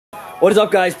What is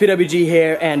up guys, PWG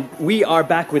here, and we are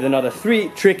back with another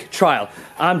 3-trick trial.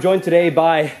 I'm joined today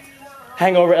by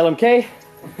Hangover LMK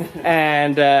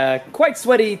and quite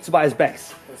sweaty Tobias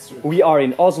Becs. We are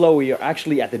in Oslo. We are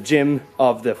actually at the gym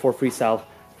of the PWGfreestyle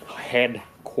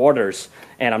headquarters,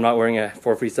 and I'm not wearing a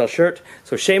PWGfreestyle shirt,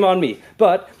 so shame on me.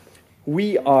 But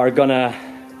we are gonna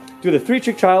do the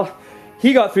 3-trick trial.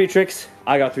 He got 3 tricks,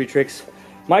 I got 3 tricks.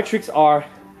 My tricks are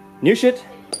new shit,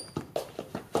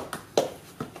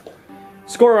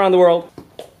 score around the world,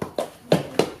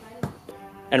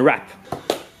 and rap.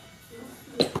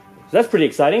 So that's pretty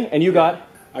exciting. And you got?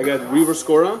 I got reverse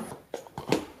Scora,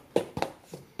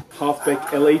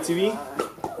 halfback LATV,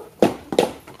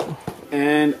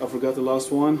 and I forgot the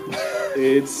last one.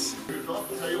 It's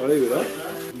vad är det?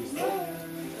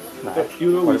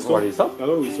 Jo, Vad är det så? Ja,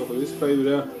 whistle. Vad är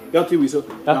det? Ja, till whistle.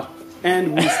 Ja.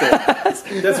 And whistle.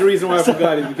 That's the reason why I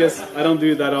forgot it, because I don't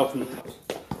do it that often.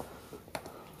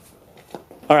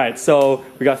 Alright, so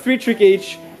we got 3 tricks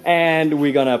each, and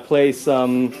we're gonna play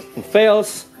some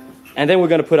fails, and then we're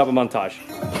gonna put up a montage.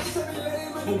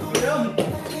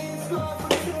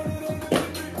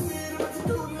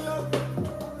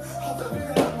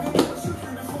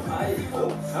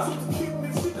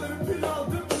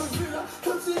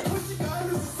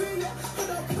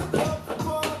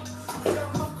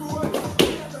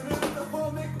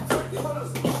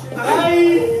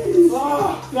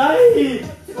 Nej!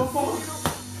 Vad fan?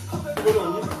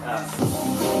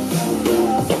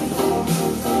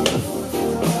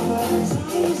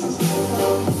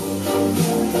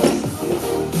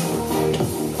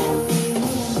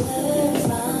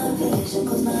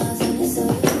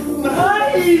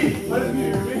 Nej! Vad är det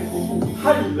nu?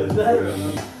 Helvete!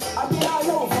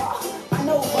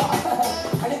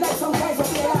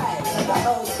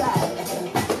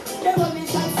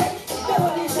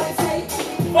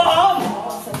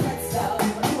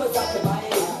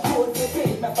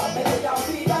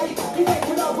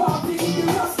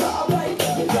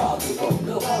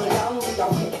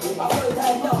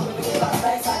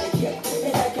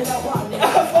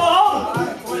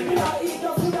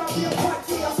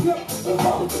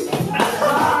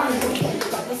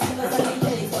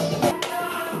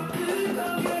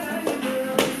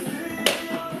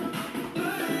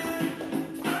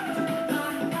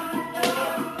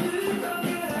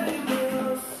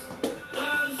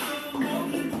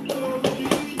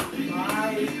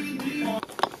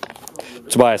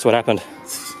 Tobias, what happened?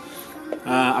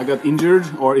 I got injured,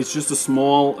 or it's just a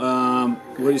small,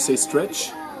 what do you say,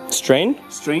 stretch? Strain?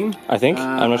 Strain. I think,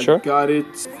 I'm not sure. I got it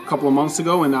a couple of months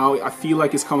ago, and now I feel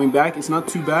like it's coming back. It's not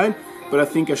too bad, but I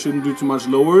think I shouldn't do too much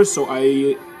lower, so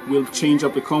I will change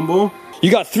up the combo. You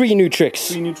got 3 new tricks.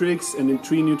 3 new tricks, and then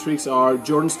 3 new tricks are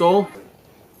Jordan stall,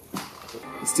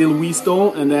 still Wii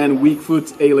stall, and then weak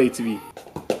foot ALATV.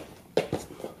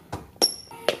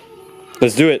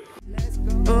 Let's do it.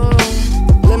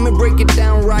 Let me break it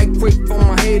down right quick for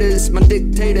my haters, my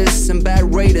dictators and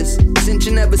bad raiders. Since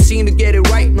you never seem to get it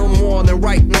right no more, then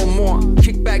right no more.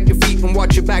 Kick back your feet and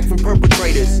watch your back from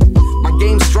perpetrators. My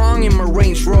game's strong in my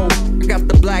range roll. I got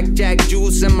the blackjack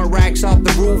juice and my racks off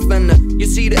the roof, and you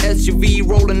see the SUV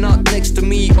rolling up next to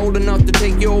me, old enough to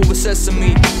take you over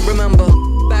Sesame. Remember,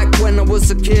 back when I was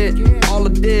a kid, all I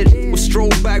did was stroll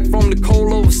back from the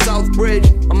cold over South Bridge.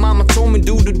 My mama told me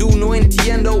do no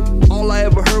entiendo. All I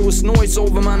ever heard was noise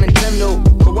over my Nintendo.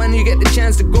 But when you get the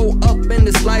chance to go up in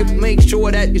this life, make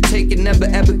sure that you take it, never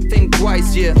ever think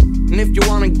twice, yeah. And if you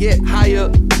wanna get higher,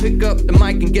 pick up the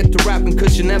mic and get to rapping,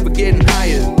 cause you're never getting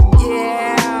higher.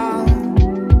 Yeah,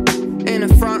 in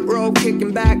the front row,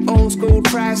 kicking back old school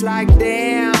tracks like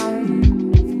damn.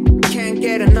 Can't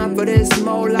get enough of this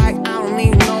more, like I don't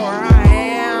even know where I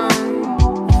am.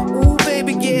 Ooh,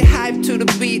 baby, get hyped to the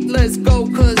beat, let's go,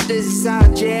 cause this is our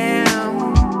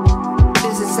jam.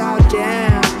 This is our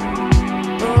jam.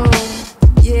 Ooh,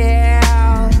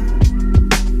 yeah.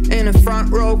 In the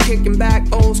front row, kicking back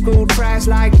old school tracks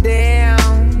like damn.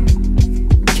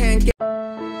 Can't get.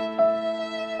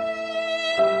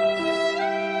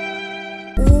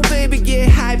 Ooh, baby, get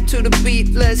hyped to the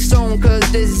beat, let's zone,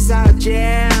 cause this is our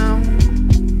jam.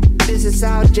 This is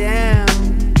our jam.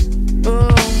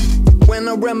 When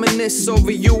I reminisce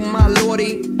over you, my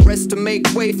lordy, rest to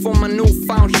make way for my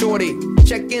newfound shorty.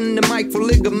 Checking the mic for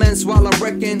ligaments while I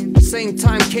reckon. Same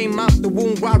time came out the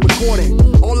womb while recording.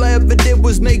 All I ever did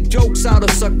was make jokes out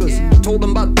of suckers. Told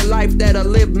them about the life that I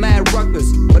live, mad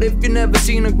ruckus. But if you never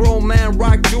seen a grown man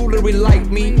rock jewelry like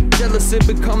me, jealous if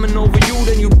it coming over you,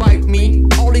 then you bite me.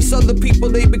 All these other people,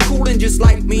 they be coolin' just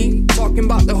like me. Talking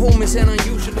about the homies and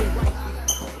unusually right.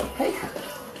 Hey.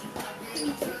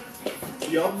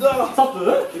 Jadda! Satte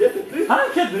du? Hæ?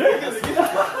 Kødder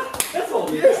du?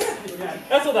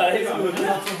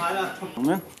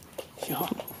 Varmen? Ja.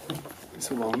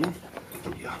 Så varmen?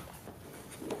 Ja.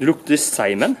 Du lukter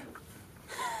Simon.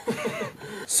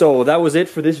 So that was it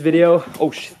for this video.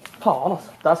 Oh shit. Faen, altså.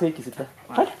 Der skal jeg ikke sitte.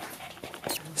 Her.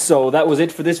 So that was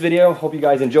it for this video. Hope you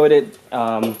guys enjoyed it.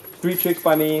 3 tricks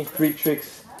by me, 3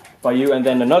 tricks by you, and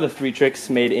then another 3 tricks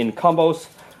made in combos.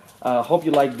 Hope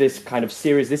you like this kind of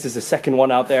series. This is the second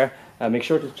one out there. Make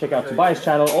sure to check out Tobias'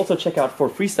 channel. Also check out For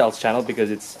Freestyle's channel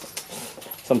because it's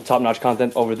some top-notch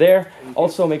content over there.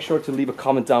 Also make sure to leave a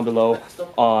comment down below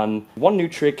on one new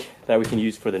trick that we can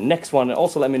use for the next one. And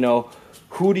also let me know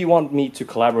who do you want me to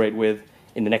collaborate with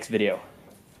in the next video.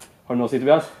 Har du noe å si,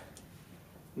 Tobias?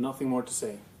 Nothing more to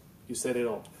say. You said it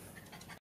all.